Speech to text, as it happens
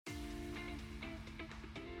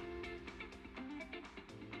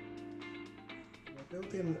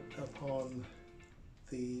Building upon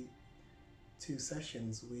the two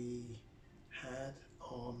sessions we had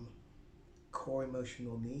on core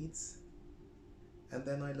emotional needs, and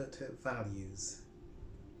then I looked at values.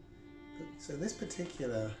 So this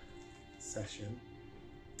particular session,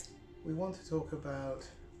 we want to talk about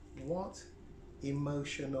what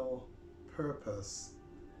emotional purpose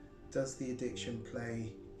does the addiction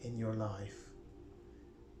play in your life.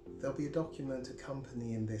 There'll be a document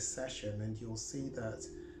accompanying this session, and you'll see that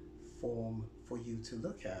form for you to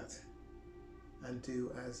look at and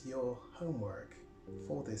do as your homework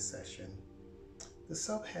for this session. The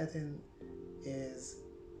subheading is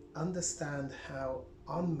understand how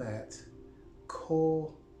unmet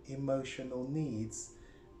core emotional needs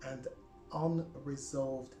and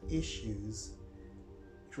unresolved issues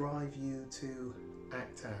drive you to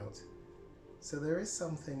act out. So there is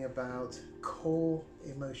something about core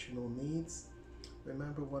emotional needs.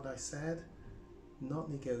 Remember what I said?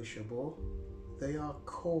 Not negotiable. They are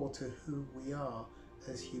core to who we are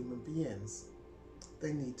as human beings.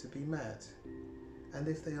 They need to be met. And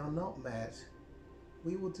if they are not met,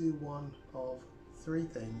 we will do one of three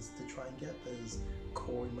things to try and get those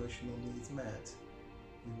core emotional needs met.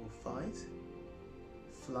 We will fight,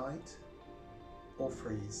 flight, or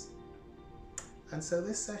freeze. And so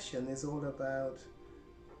this session is all about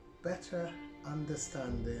better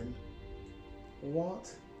understanding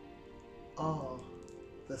what are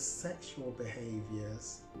the sexual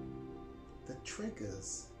behaviors, the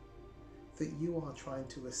triggers that you are trying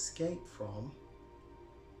to escape from,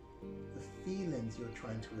 the feelings you're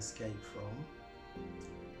trying to escape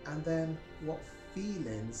from, and then what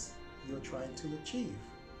feelings you're trying to achieve.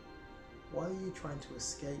 What are you trying to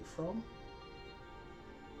escape from?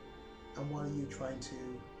 And what are you trying to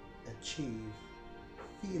achieve?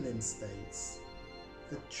 Feeling states,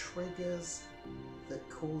 the triggers that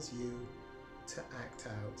cause you to act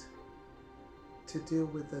out, to deal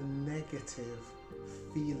with the negative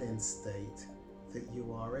feeling state that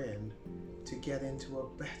you are in, to get into a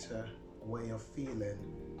better way of feeling.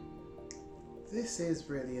 This is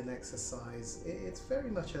really an exercise. It's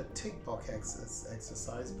very much a tick box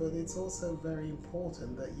exercise, but it's also very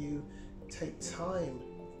important that you take time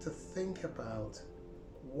to think about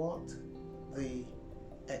what the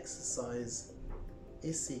exercise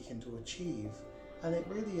is seeking to achieve. And it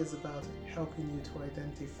really is about helping you to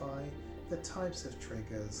identify the types of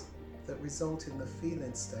triggers that result in the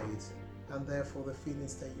feeling state, and therefore the feeling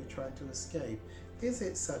state you're trying to escape. Is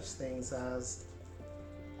it such things as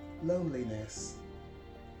loneliness,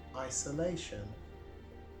 isolation,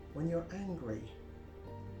 when you're angry,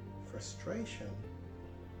 frustration,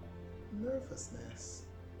 nervousness,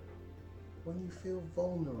 when you feel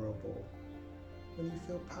vulnerable, when you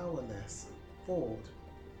feel powerless, bored,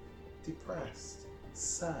 depressed,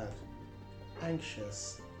 sad,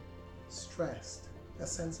 anxious, stressed, a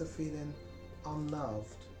sense of feeling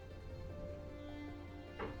unloved?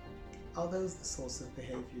 Are those the sorts of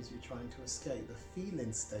behaviours you're trying to escape? The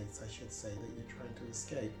feeling states, I should say, that you're trying to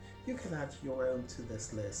escape. You can add your own to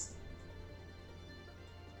this list.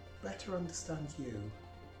 Better understand you.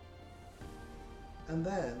 And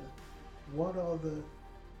then, what are the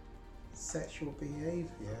sexual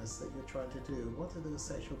behaviors that you're trying to do? What are those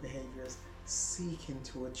sexual behaviors seeking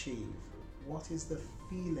to achieve? What is the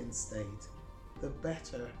feeling state, the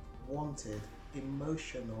better wanted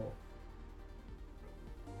emotional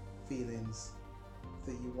feelings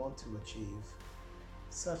that you want to achieve?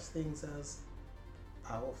 Such things as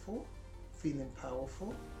powerful, feeling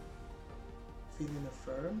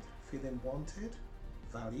affirmed, feeling wanted,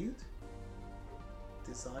 valued,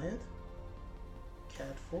 desired,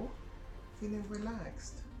 cared for, feeling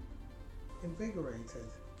relaxed, invigorated,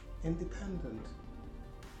 independent,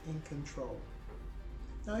 in control.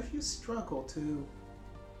 Now, if you struggle to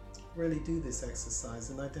really do this exercise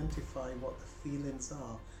and identify what the feelings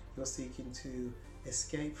are you're seeking to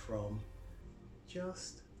escape from,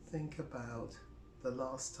 just think about the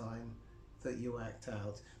last time that you act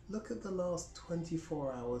out. Look at the last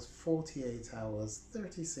 24 hours, 48 hours,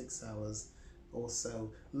 36 hours or so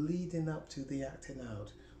leading up to the acting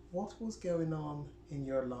out. What was going on in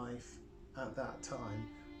your life at that time?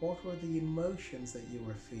 What were the emotions that you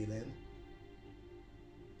were feeling?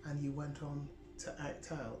 And you went on to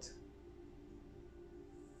act out.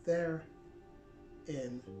 Therein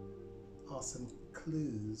are some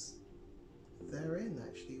clues. Therein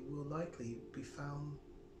actually will likely be found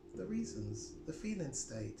the reasons, the feeling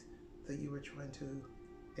state that you were trying to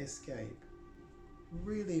escape.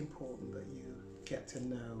 Really important that you get to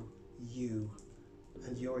know you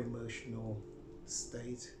and your emotional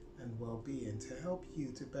state and well-being to help you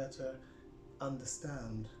to better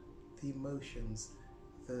understand the emotions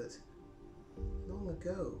that long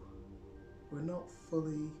ago were not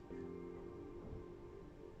fully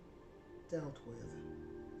dealt with,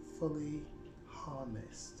 fully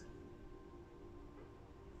harnessed.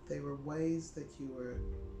 They were ways that you were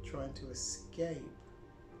trying to escape,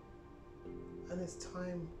 and it's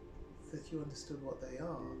time that you understood what they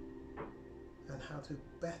are and how to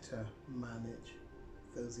better manage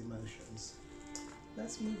those emotions.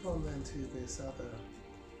 Let's move on then to this other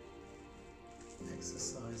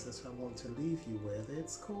exercise that I want to leave you with.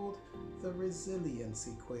 It's called the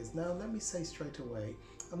resiliency quiz. Now, let me say straight away,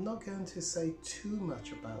 I'm not going to say too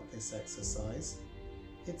much about this exercise.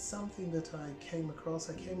 It's something that I came across.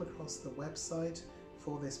 I came across the website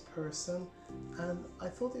for this person, and I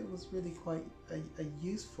thought it was really quite a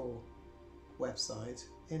useful website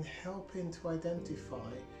in helping to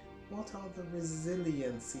identify what are the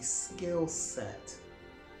resiliency skill set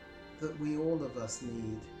that we all of us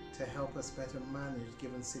need to help us better manage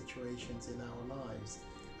given situations in our lives.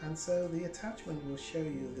 And so the attachment will show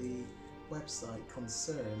you the website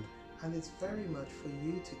concerned, and it's very much for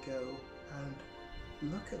you to go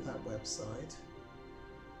and look at that website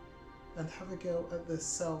and have a go at the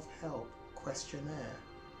self-help questionnaire.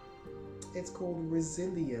 It's called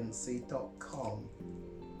resiliency.com,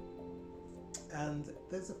 and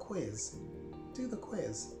there's a quiz. Do the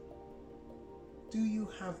quiz. Do you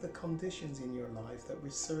have the conditions in your life that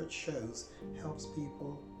research shows helps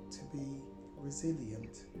people to be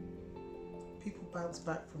resilient? People bounce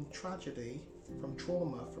back from tragedy, from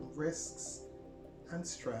trauma, from risks and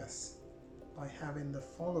stress by having the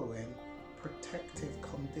following protective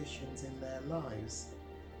conditions in their lives.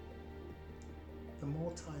 The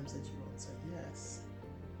more times that you answer yes,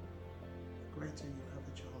 the greater you have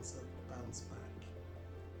a chance of bounce back.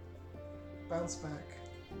 Bounce back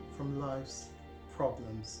from life's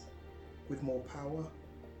problems with more power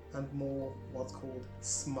and more what's called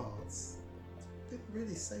smarts. Didn't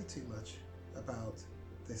really say too much about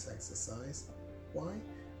this exercise. Why?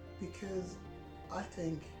 Because I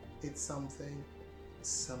think it's something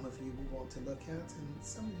some of you will want to look at and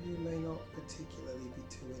some of you may not particularly be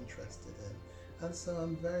too interested in. And so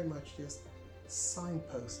I'm very much just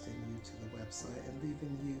signposting you to the website and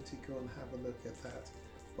leaving you to go and have a look at that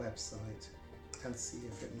website and see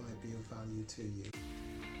if it might be of value to you.